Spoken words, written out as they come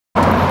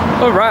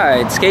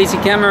Alright, it's Casey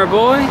Camera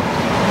Boy,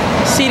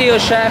 CDO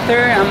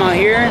Shafter. I'm out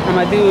here. I'm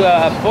gonna do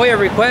a FOIA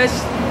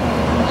request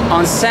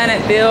on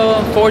Senate Bill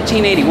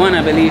 1481,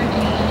 I believe.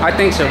 I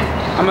think so.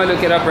 I'm gonna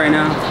look it up right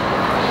now.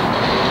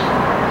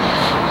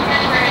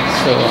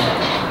 So,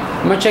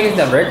 I'm gonna check if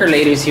the record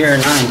lady's here or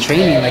not in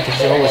training, like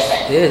it always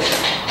is.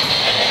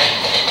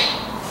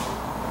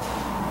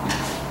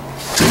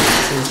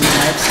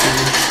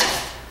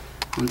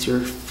 Once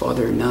your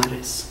father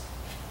notice.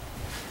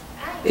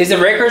 Is the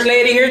records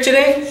lady here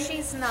today?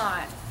 She's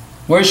not.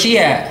 Where's she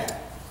at?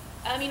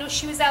 You know,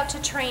 she was out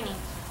to training.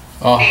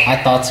 Oh,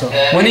 I thought so.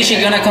 When is she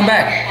gonna come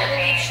back? I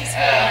believe she's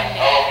here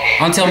Monday.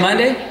 Until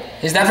Monday?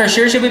 Is that for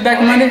sure she'll be back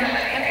on Monday? I'm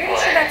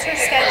pretty sure that's her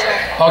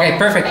schedule. Okay,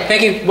 perfect.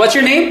 Thank you. What's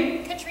your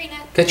name? Katrina.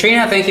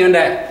 Katrina, thank you on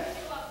that.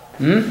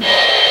 Hmm?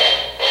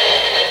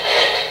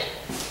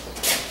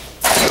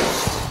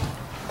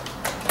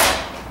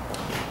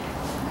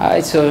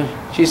 Alright, so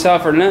she's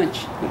off for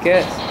lunch, I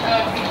guess.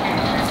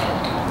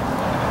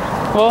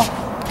 Well,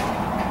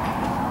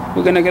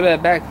 we're gonna go to the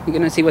back. We're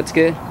gonna see what's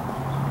good.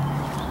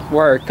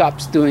 What are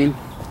cops doing?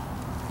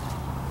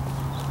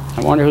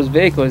 I wonder whose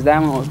vehicle is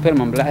that one. We'll put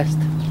him on blast.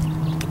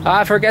 Ah,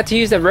 I forgot to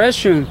use the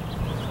restroom.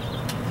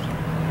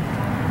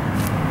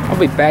 I'll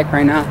be back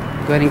right now.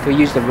 Go ahead and go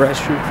use the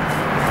restroom.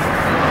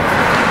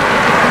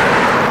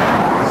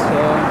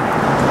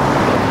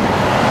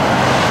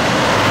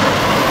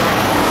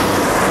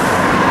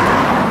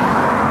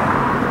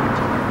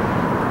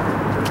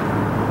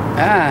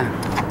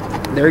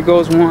 There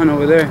goes one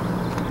over there.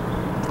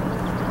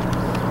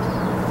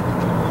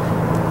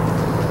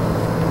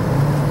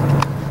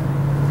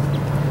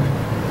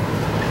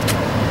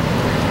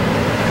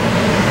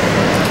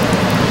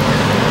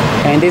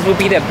 And this will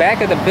be the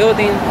back of the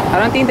building. I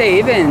don't think they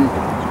even...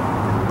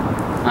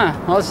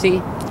 I'll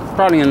see.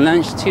 Probably on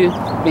lunch too,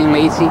 being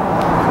lazy.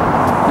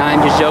 Nah,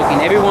 I'm just joking.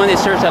 Everyone that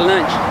serves at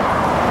lunch,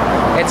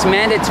 it's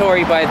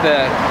mandatory by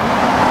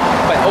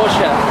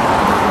OSHA.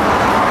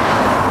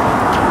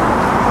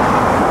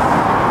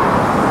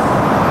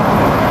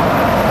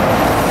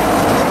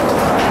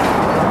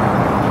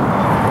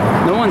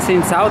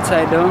 Since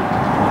outside though.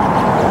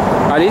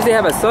 At least they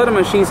have a soda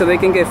machine so they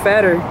can get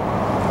fatter.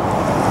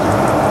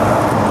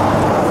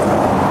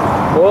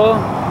 Well,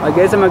 I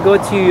guess I'm gonna go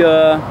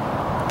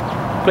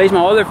to place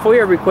my other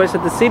FOIA request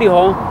at the city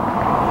hall.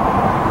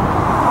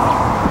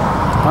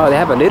 Oh, they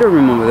have a little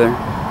room over there.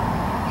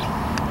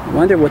 I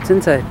wonder what's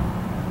inside.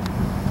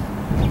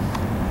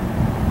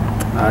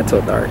 Ah, it's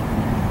so dark.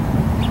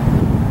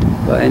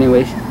 But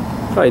anyways,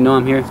 probably know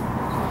I'm here.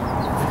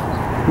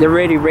 The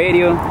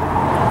radio.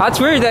 That's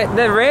weird that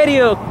the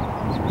radio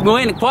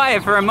went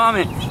quiet for a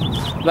moment.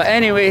 But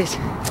anyways,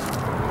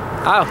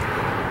 ow,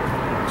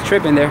 it's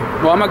tripping there.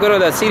 Well, I'm gonna go to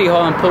the city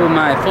hall and pull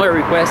my FOIA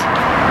request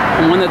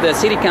from one of the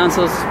city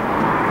councils.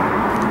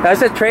 That's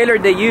the trailer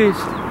they use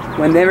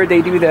whenever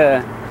they do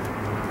the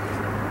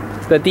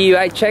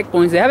DUI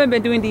checkpoints. They haven't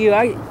been doing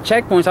DUI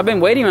checkpoints. I've been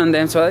waiting on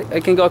them so I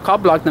can go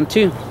cop block them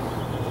too.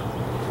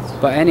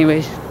 But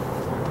anyways,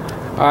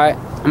 all right,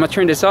 I'm gonna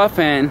turn this off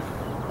and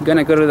I'm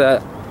gonna go to the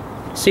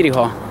city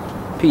hall.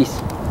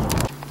 Peace.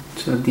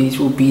 So these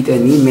will be the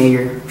new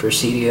mayor for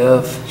city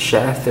of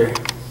Shafter.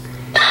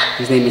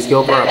 His name is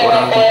Gilbert. I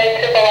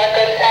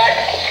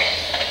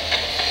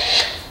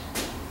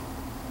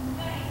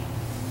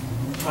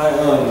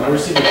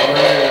received a call.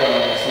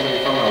 Somebody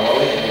found my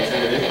wallet and they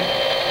turned it in.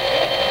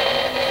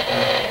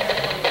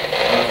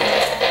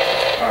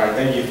 Okay. Alright,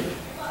 thank you.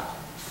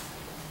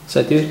 What's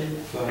up, dude?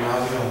 So,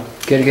 how's it going?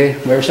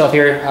 Good. Wear yourself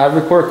here. I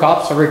record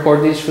cops. I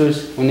record these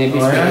fools when they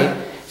misbehave.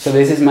 So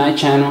this is my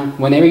channel.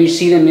 Whenever you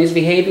see them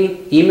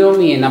misbehaving, email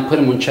me and I'll put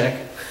them on check.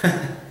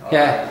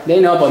 Yeah, they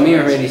know about me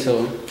already,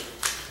 so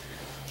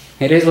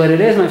it is what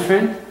it is, my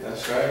friend.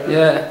 That's right.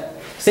 Yeah.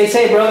 Stay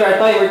safe, brother. I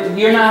thought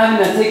you're not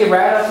having to take a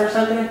ride up or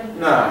something?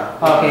 Nah.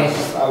 Okay.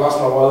 I lost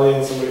my wallet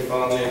and somebody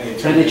found it and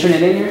they turned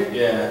it in here?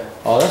 Yeah.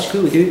 Oh, that's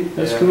cool, dude.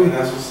 That's cool. Man,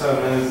 that's what's up,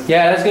 man.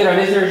 Yeah, that's good. At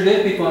least there's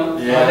good people out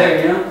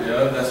there, you know?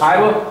 Yeah, that's cool. Alright,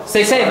 well,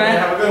 stay safe, man.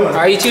 Have a good one.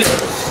 Alright, you too.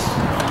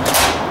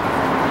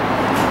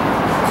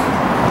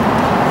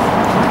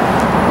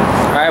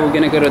 Alright, we're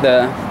gonna go to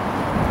the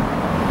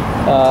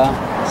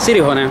city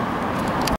hall now.